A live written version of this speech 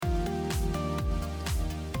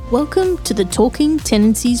Welcome to the Talking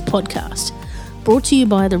Tenancies podcast, brought to you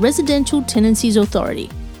by the Residential Tenancies Authority.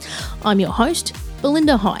 I'm your host,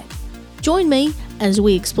 Belinda High. Join me as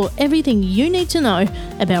we explore everything you need to know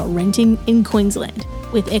about renting in Queensland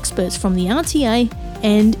with experts from the RTA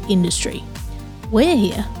and industry. We're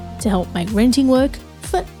here to help make renting work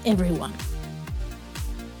for everyone.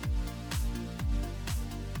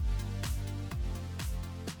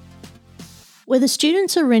 Whether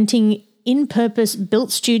students are renting in-purpose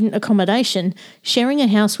built student accommodation, sharing a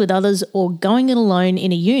house with others, or going it alone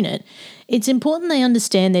in a unit, it's important they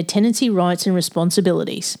understand their tenancy rights and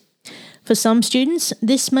responsibilities. For some students,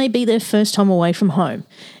 this may be their first time away from home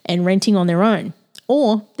and renting on their own,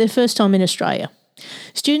 or their first time in Australia.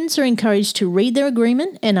 Students are encouraged to read their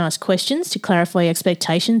agreement and ask questions to clarify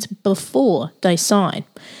expectations before they sign,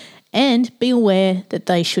 and be aware that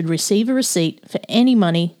they should receive a receipt for any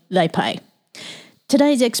money they pay.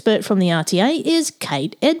 Today's expert from the RTA is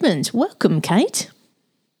Kate Edmonds. Welcome, Kate.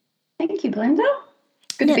 Thank you, Belinda.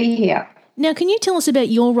 Good to be here. Now, can you tell us about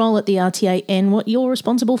your role at the RTA and what you're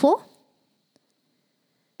responsible for?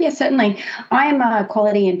 Yes, certainly. I am a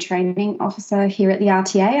quality and training officer here at the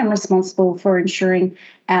RTA. I'm responsible for ensuring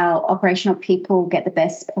our operational people get the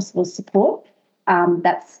best possible support.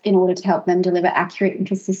 That's in order to help them deliver accurate and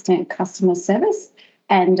consistent customer service.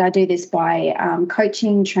 And I do this by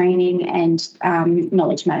coaching, training, and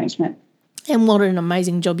knowledge management. And what an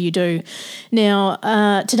amazing job you do. Now,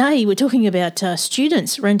 today we're talking about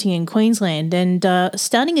students renting in Queensland, and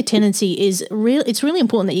starting a tenancy it's really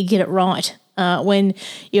important that you get it right when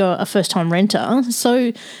you're a first-time renter.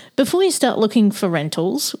 So before you start looking for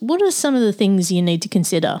rentals, what are some of the things you need to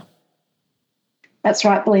consider? That's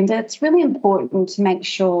right, Belinda. It's really important to make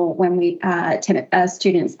sure when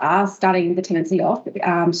students are starting the tenancy off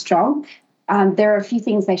strong, there are a few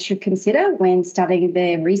things they should consider when studying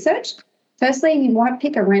their research. Firstly, you want to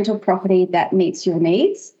pick a rental property that meets your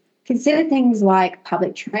needs. Consider things like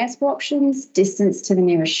public transport options, distance to the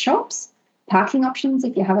nearest shops, parking options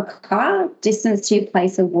if you have a car, distance to your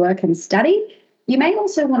place of work and study. You may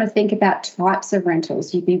also want to think about types of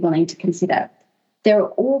rentals you'd be willing to consider. There are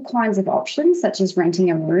all kinds of options, such as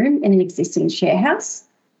renting a room in an existing share house,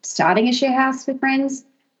 starting a share house with friends,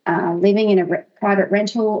 living in a private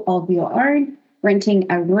rental of your own, renting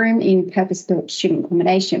a room in purpose-built student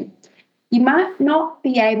accommodation. You might not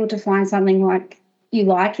be able to find something like you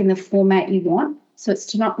like in the format you want, so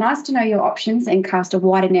it's nice to know your options and cast a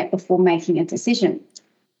wider net before making a decision.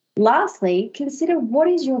 Lastly, consider what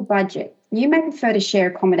is your budget. You may prefer to share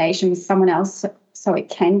accommodation with someone else so it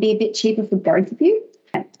can be a bit cheaper for both of you.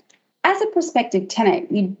 As a prospective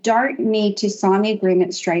tenant, you don't need to sign the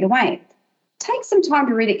agreement straight away. Take some time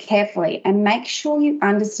to read it carefully and make sure you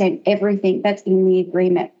understand everything that's in the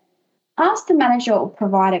agreement. Ask the manager or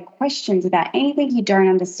provider questions about anything you don't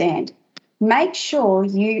understand. Make sure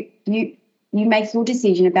you make your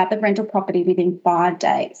decision about the rental property within 5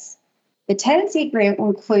 days. The tenancy agreement will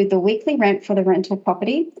include the weekly rent for the rental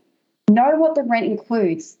property. Know what the rent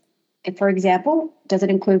includes. For example, does it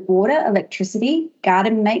include water, electricity,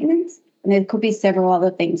 garden maintenance? And there could be several other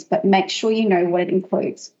things, but make sure you know what it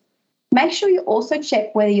includes. Make sure you also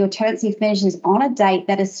check whether your tenancy finishes on a date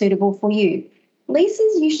that is suitable for you.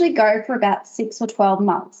 Leases usually go for about 6 or 12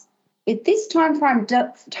 months. If this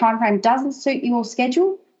timeframe doesn't suit your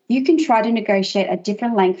schedule, you can try to negotiate a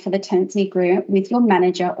different length for the tenancy agreement with your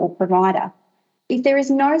manager or provider. If there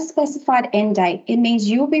is no specified end date, it means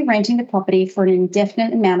you will be renting the property for an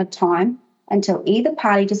indefinite amount of time until either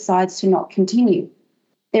party decides to not continue.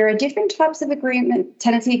 There are different types of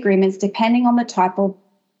tenancy agreements depending on the type of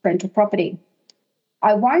rental property.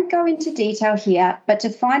 I won't go into detail here, but to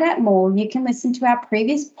find out more, you can listen to our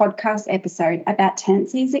previous podcast episode about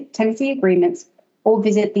tenancy agreements or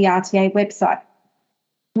visit the RTA website.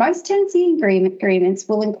 Most tenancy agreements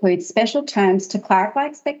will include special terms to clarify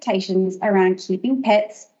expectations around keeping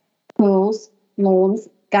pets, pools, lawns,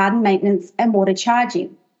 garden maintenance, and water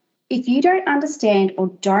charging. If you don't understand or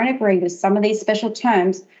don't agree with some of these special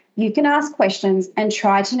terms, you can ask questions and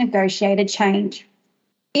try to negotiate a change.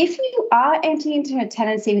 If you are entering into a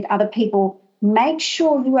tenancy with other people, make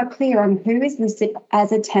sure you are clear on who is listed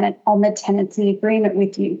as a tenant on the tenancy agreement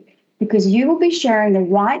with you, because you will be sharing the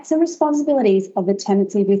rights and responsibilities of the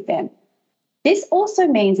tenancy with them. This also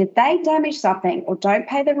means if they damage something or don't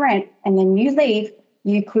pay the rent and then you leave,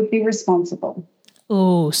 you could be responsible.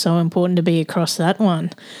 Oh, so important to be across that one.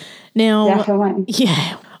 Now, definitely.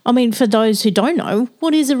 Yeah. I mean, for those who don't know,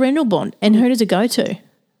 what is a rental bond and who does it go to?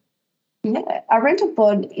 Yeah, a rental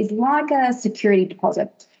bond is like a security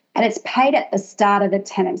deposit and it's paid at the start of the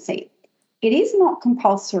tenancy. It is not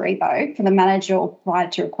compulsory, though, for the manager or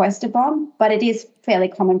provider to request a bond, but it is fairly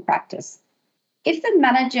common practice. If the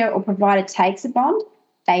manager or provider takes a bond,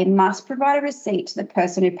 they must provide a receipt to the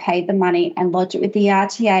person who paid the money and lodge it with the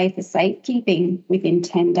RTA for safekeeping within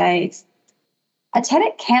 10 days. A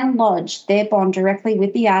tenant can lodge their bond directly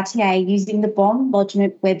with the RTA using the bond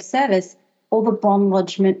lodgement web service or the bond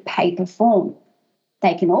lodgement paper form.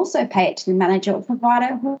 They can also pay it to the manager or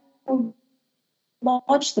provider who will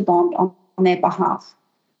lodge the bond on their behalf.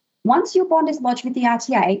 Once your bond is lodged with the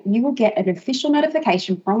RTA, you will get an official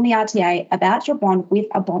notification from the RTA about your bond with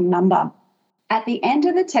a bond number. At the end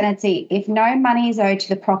of the tenancy, if no money is owed to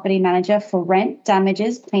the property manager for rent,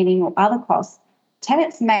 damages, cleaning or other costs,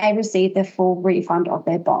 tenants may receive the full refund of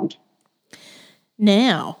their bond.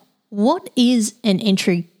 Now, what is an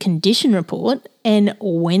entry condition report and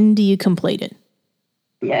when do you complete it?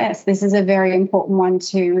 Yes, this is a very important one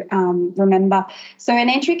to remember. So an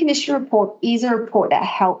entry condition report is a report that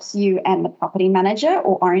helps you and the property manager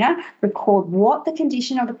or owner record what the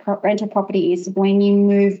condition of the rental property is when you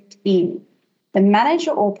moved in. The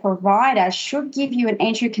manager or provider should give you an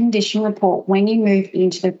entry condition report when you move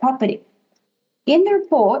into the property. In the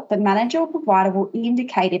report, the manager or provider will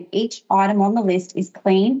indicate if each item on the list is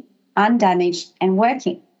clean, undamaged and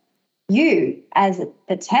working. You, as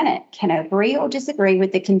the tenant, can agree or disagree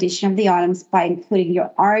with the condition of the items by including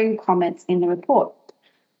your own comments in the report.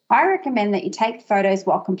 I recommend that you take photos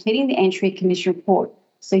while completing the entry condition report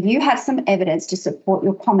so you have some evidence to support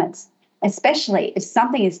your comments, especially if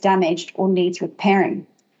something is damaged or needs repairing.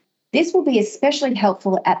 This will be especially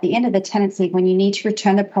helpful at the end of the tenancy when you need to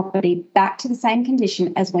return the property back to the same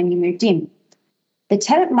condition as when you moved in. The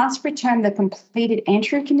tenant must return the completed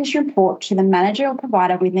entry condition report to the manager or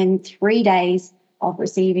provider within 3 days of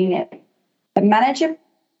receiving it. The manager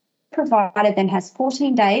provider then has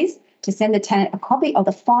 14 days to send the tenant a copy of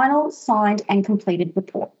the final signed and completed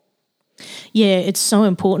report. Yeah, it's so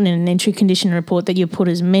important in an entry condition report that you put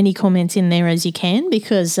as many comments in there as you can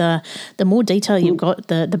because the more detail you've got,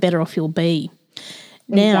 the better off you'll be.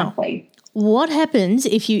 Now, Exactly. What happens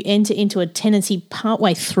if you enter into a tenancy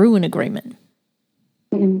partway through an agreement?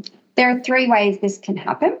 There are 3 ways this can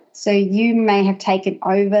happen. So you may have taken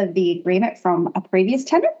over the agreement from a previous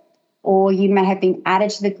tenant, or you may have been added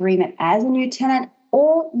to the agreement as a new tenant,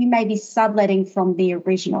 or you may be subletting from the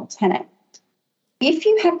original tenant. If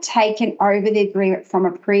you have taken over the agreement from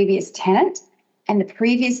a previous tenant and the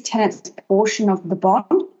previous tenant's portion of the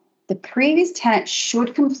bond, the previous tenant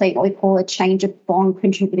should complete what we call a change of bond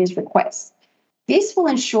contributors request. This will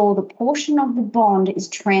ensure the portion of the bond is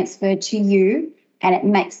transferred to you and it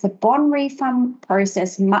makes the bond refund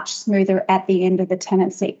process much smoother at the end of the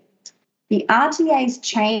tenancy. The RTA's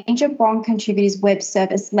Change of Bond Contributors web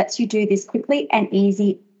service lets you do this quickly and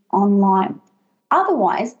easy online.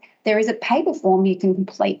 Otherwise, there is a paper form you can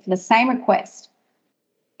complete for the same request.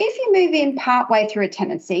 If you move in partway through a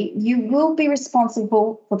tenancy, you will be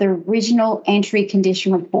responsible for the original entry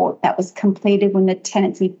condition report that was completed when the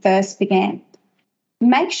tenancy first began.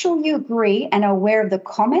 Make sure you agree and are aware of the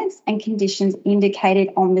comments and conditions indicated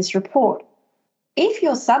on this report. If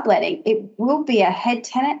you're subletting, it will be a head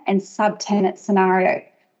tenant and subtenant scenario,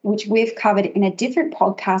 which we've covered in a different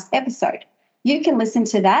podcast episode. You can listen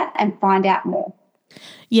to that and find out more.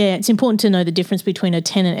 Yeah, it's important to know the difference between a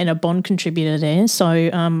tenant and a bond contributor there. So,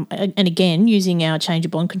 and again, using our Change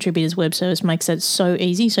of Bond Contributors web service makes that so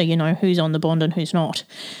easy so you know who's on the bond and who's not.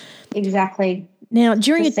 Exactly. Now,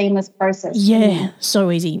 during a seamless process. Yeah,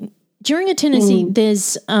 so easy. During a tenancy,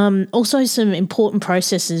 there's also some important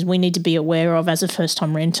processes we need to be aware of as a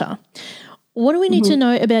first-time renter. What do we need to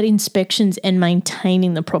know about inspections and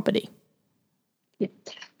maintaining the property? Yeah.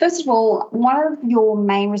 First of all, one of your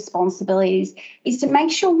main responsibilities is to make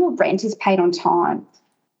sure your rent is paid on time.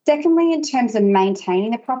 Secondly, in terms of maintaining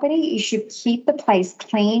the property, you should keep the place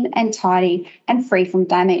clean and tidy and free from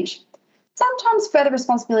damage. Sometimes further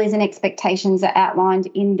responsibilities and expectations are outlined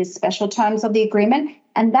in the special terms of the agreement,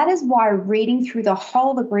 and that is why reading through the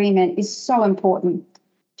whole agreement is so important.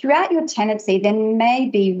 Throughout your tenancy, there may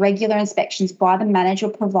be regular inspections by the manager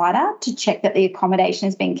or provider to check that the accommodation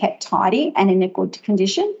has been kept tidy and in a good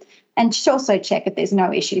condition, and to also check if there's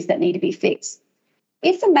no issues that need to be fixed.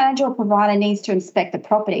 If the manager or provider needs to inspect the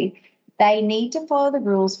property, they need to follow the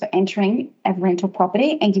rules for entering a rental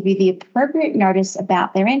property and give you the appropriate notice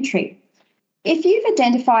about their entry. If you've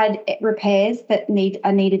identified repairs that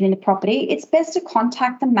are needed in the property, it's best to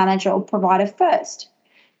contact the manager or provider first.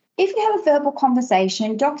 If you have a verbal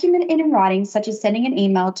conversation, document it in writing, such as sending an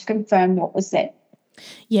email to confirm what was said.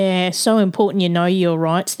 Yeah, so important you know your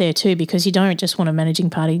rights there too, because you don't just want a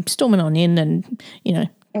managing party storming on in and,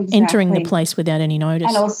 entering the place without any notice.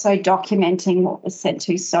 And also documenting what was said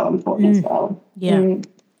to is so important as well. Yeah.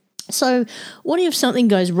 So what if something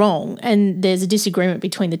goes wrong and there's a disagreement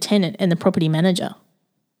between the tenant and the property manager?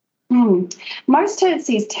 Most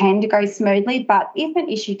tenancies tend to go smoothly, but if an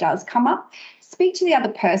issue does come up, speak to the other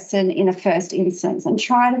person in the first instance and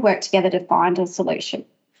try to work together to find a solution.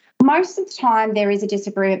 Most of the time there is a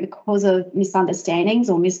disagreement because of misunderstandings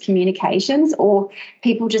or miscommunications or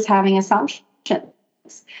people just having assumptions.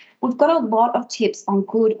 We've got a lot of tips on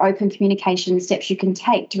good open communication steps you can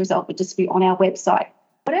take to resolve a dispute on our website.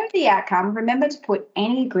 Whatever the outcome, remember to put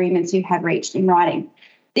any agreements you have reached in writing.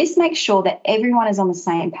 This makes sure that everyone is on the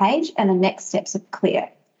same page and the next steps are clear.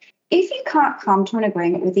 If you can't come to an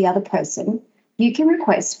agreement with the other person, you can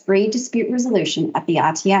request free dispute resolution at the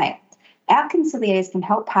RTA. Our conciliators can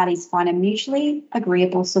help parties find a mutually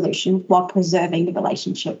agreeable solution while preserving the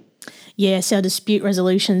relationship. Yes, our dispute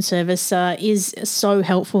resolution service is so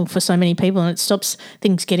helpful for so many people, and it stops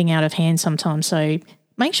things getting out of hand sometimes. So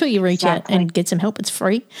make sure you reach out and get some help. It's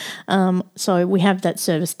free. So we have that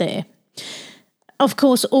service there. Of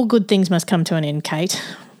course, all good things must come to an end, Kate.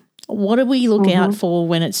 What do we look out for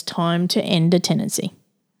when it's time to end a tenancy?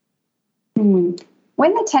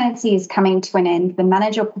 When the tenancy is coming to an end, the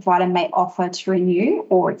manager or provider may offer to renew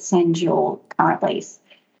or extend your current lease.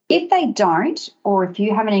 If they don't, or if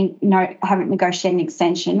you haven't negotiated an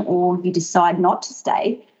extension or you decide not to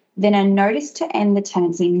stay, then a notice to end the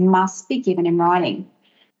tenancy must be given in writing.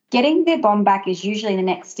 Getting their bond back is usually the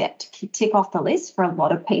next step to tick off the list for a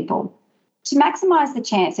lot of people. To maximise the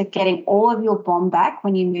chance of getting all of your bond back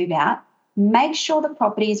when you move out, make sure the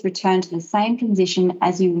property is returned to the same condition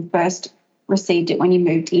as you first received it when you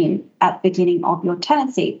moved in at the beginning of your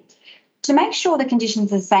tenancy. To make sure the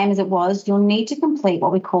conditions are the same as it was, you'll need to complete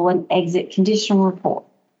what we call an exit condition report.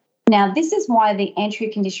 Now, this is why the entry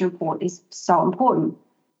condition report is so important.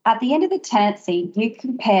 At the end of the tenancy, you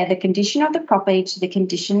compare the condition of the property to the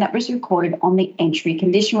condition that was recorded on the entry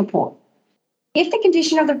condition report. If the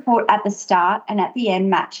condition of the report at the start and at the end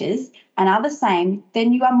matches and are the same,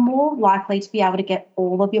 then you are more likely to be able to get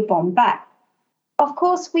all of your bond back. Of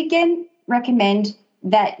course, we again recommend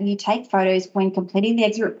that you take photos when completing the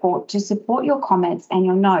exit report to support your comments and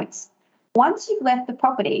your notes. Once you've left the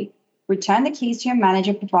property, return the keys to your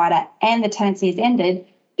manager provider and the tenancy is ended,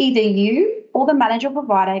 either you or the manager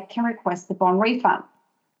provider can request the bond refund.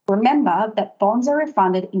 Remember that bonds are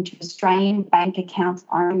refunded into Australian bank accounts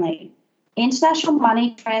only. International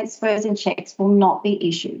money transfers and cheques will not be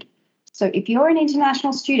issued. So if you're an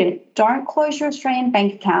international student, don't close your Australian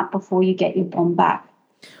bank account before you get your bond back.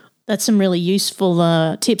 That's some really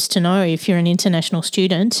useful tips to know if you're an international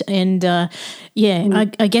student. And, I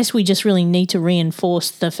guess we just really need to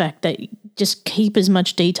reinforce the fact that just keep as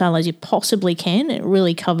much detail as you possibly can. It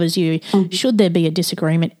really covers you should there be a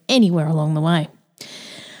disagreement anywhere along the way.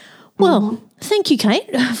 Well, thank you, Kate,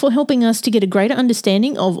 for helping us to get a greater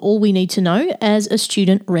understanding of all we need to know as a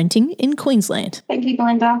student renting in Queensland. Thank you,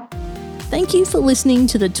 Belinda. Thank you for listening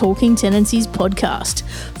to the Talking Tenancies podcast.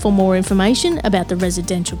 For more information about the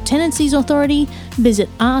Residential Tenancies Authority, visit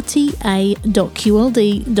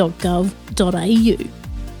rta.qld.gov.au.